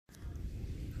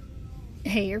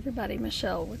Hey everybody,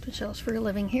 Michelle with Michelle's Frugal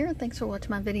Living here. Thanks for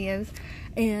watching my videos.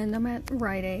 And I'm at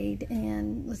Rite Aid,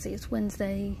 and let's see, it's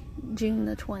Wednesday, June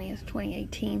the 20th,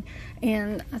 2018.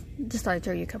 And I just thought I'd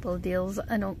show you a couple of deals.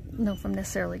 I don't know if I'm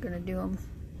necessarily going to do them,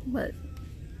 but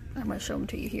I'm going to show them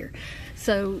to you here.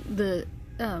 So the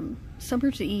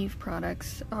so.e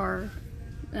products are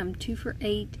 2 for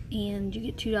 $8, and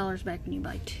you get $2 back when you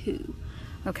buy 2.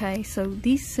 Okay, so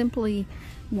these Simply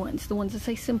ones, the ones that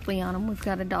say Simply on them, we've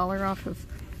got $1 off of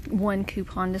one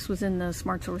coupon. This was in the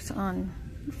Smart Source on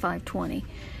 5/20,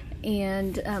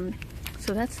 and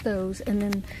so that's those. And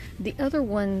then the other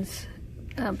ones,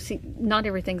 see, not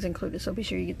everything's included, so be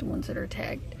sure you get the ones that are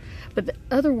tagged. But the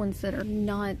other ones that are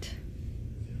not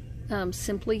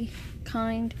Simply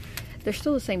kind, they're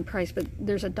still the same price, but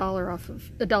there's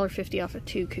 $1.50 off of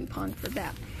 2 coupon for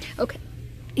that. Okay,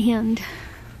 and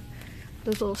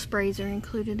those little sprays are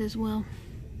included as well.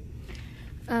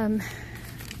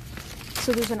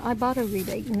 So there's an Ibotta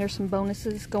rebate, and there's some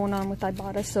bonuses going on with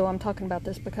Ibotta. So I'm talking about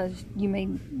this because you may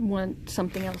want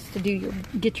something else to do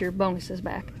get your bonuses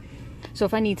back. So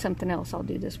if I need something else, I'll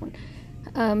do this one.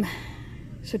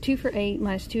 So 2 for $8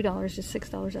 minus $2 is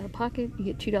 $6 out of pocket. You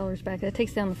get $2 back. That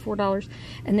takes down to $4.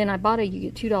 And then Ibotta, you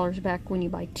get $2 back when you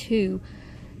buy 2.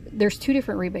 There's 2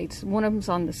 different rebates. One of them's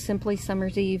on the Simply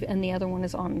Summer's Eve, and the other one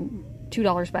is on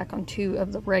 $2 back on 2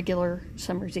 of the regular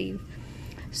Summer's Eve.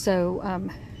 So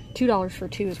 $2 for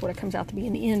 2 is what it comes out to be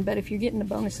in the end. But if you're getting the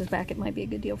bonuses back, it might be a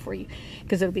good deal for you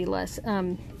because it'll be less.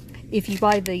 If you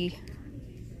buy the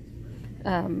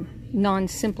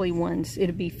non-Simply ones,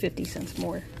 it'll be 50 cents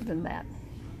more than that.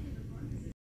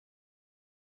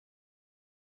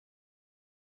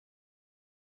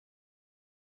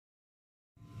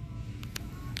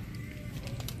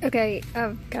 Okay,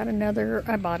 I've got another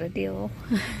Ibotta deal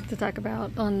to talk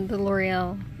about on the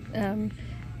L'Oreal,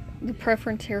 the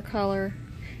Preference hair color,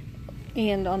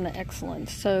 and on the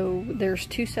Excellence. So there's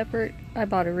 2 separate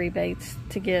Ibotta rebates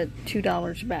to get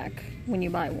 $2 back when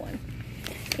you buy one.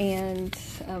 And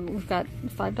we've got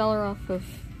 $5 off of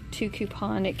 2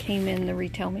 coupon. It came in the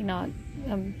Retail Me Not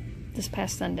this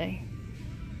past Sunday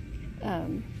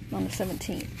on the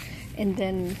 17th. And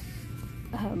then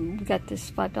we got this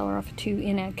 $5 off of 2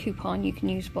 in-ad coupon. You can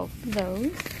use both of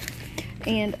those.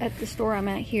 And at the store I'm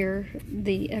at here,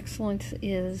 the Excellence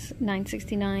is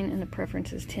 $9.69 and the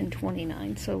Preference is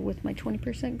 $10.29. So with my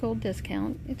 20% gold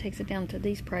discount, it takes it down to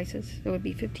these prices. So it would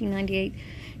be $15.98.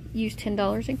 Use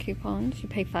 $10 in coupons. You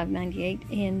pay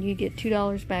 $5.98, and you get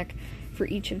 $2 back for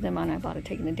each of them on Ibotta,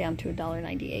 taking it down to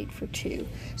 $1.98 for 2.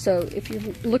 So if you're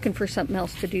looking for something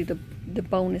else to do the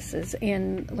bonuses,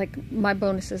 and like my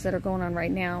bonuses that are going on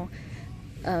right now,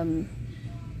 I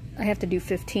have to do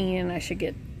 15, and I should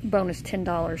get bonus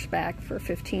 $10 back for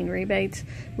 15 rebates,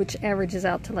 which averages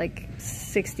out to like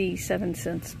 67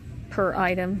 cents per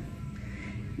item.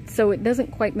 So it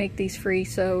doesn't quite make these free.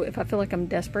 So if I feel like I'm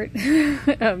desperate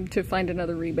to find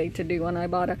another rebate to do on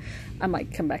Ibotta, I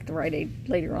might come back to Rite Aid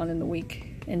later on in the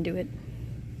week and do it.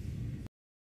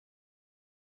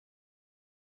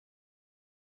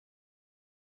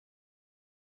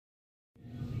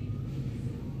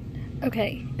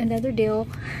 Okay, another deal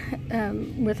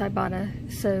with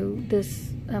Ibotta. So this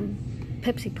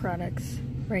Pepsi products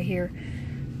right here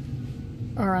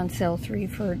are on sale, 3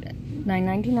 for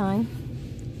 $9.99.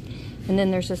 And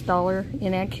then there's this $1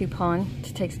 in-ad coupon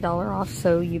to take $1 off,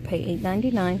 so you pay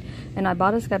 $8.99. And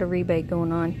Ibotta's got a rebate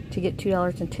going on to get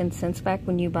 $2.10 back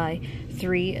when you buy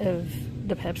 3 of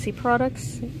the Pepsi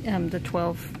products, the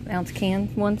 12-ounce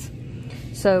can ones.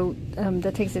 So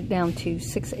that takes it down to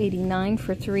 $6.89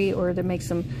 for 3, or that makes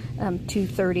them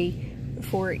 $2.30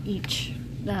 for each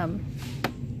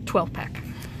 12-pack.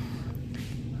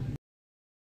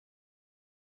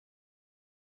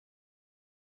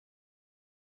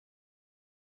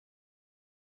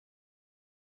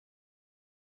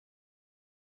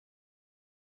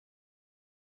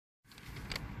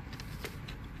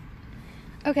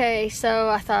 Okay, so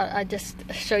I thought I'd just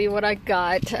show you what I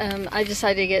got. I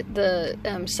decided to get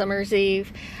the Summer's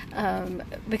Eve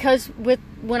because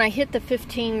when I hit the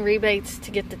 15 rebates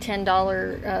to get the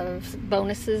 $10 of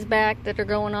bonuses back that are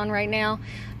going on right now,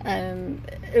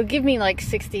 it'll give me like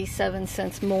 67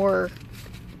 cents more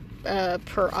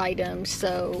per item.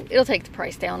 So it'll take the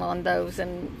price down on those,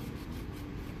 and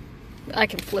I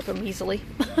can flip them easily.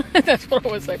 That's what I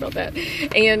want to say about that.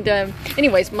 And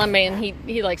anyways, my man,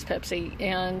 he likes Pepsi,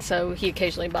 and so he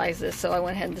occasionally buys this. So I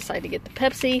went ahead and decided to get the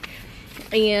Pepsi.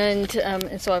 And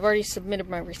so I've already submitted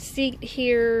my receipt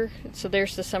here. So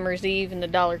there's the Summer's Eve, and the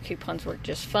 $1 coupons work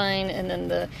just fine. And then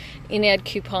the in-ad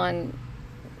coupon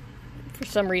for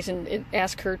some reason it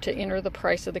asked her to enter the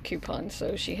price of the coupon,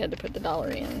 so she had to put the dollar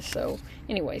in. So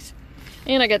anyways,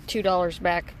 and I got $2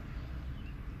 back.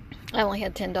 I only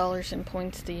had $10 in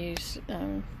points to use,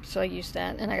 so I used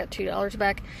that, and I got $2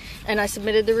 back, and I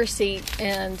submitted the receipt,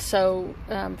 and so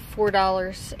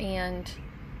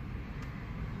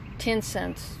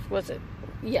 $4.10 was it?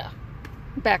 Yeah,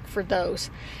 back for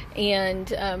those.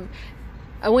 And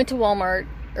I went to Walmart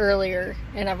earlier,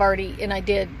 and I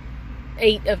did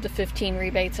 8 of the 15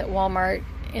 rebates at Walmart,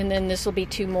 and then this will be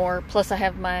 2 more. Plus, I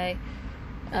have my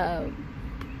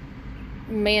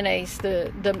mayonnaise,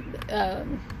 the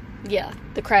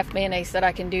Kraft mayonnaise that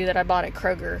I can do that I bought at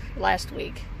Kroger last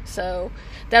week. So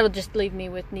that'll just leave me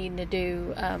with needing to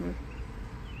do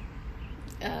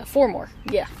 4 more.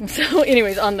 Yeah. So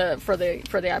anyways, for the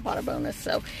Ibotta bonus.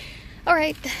 So all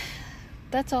right,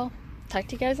 that's all. Talk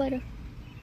to you guys later.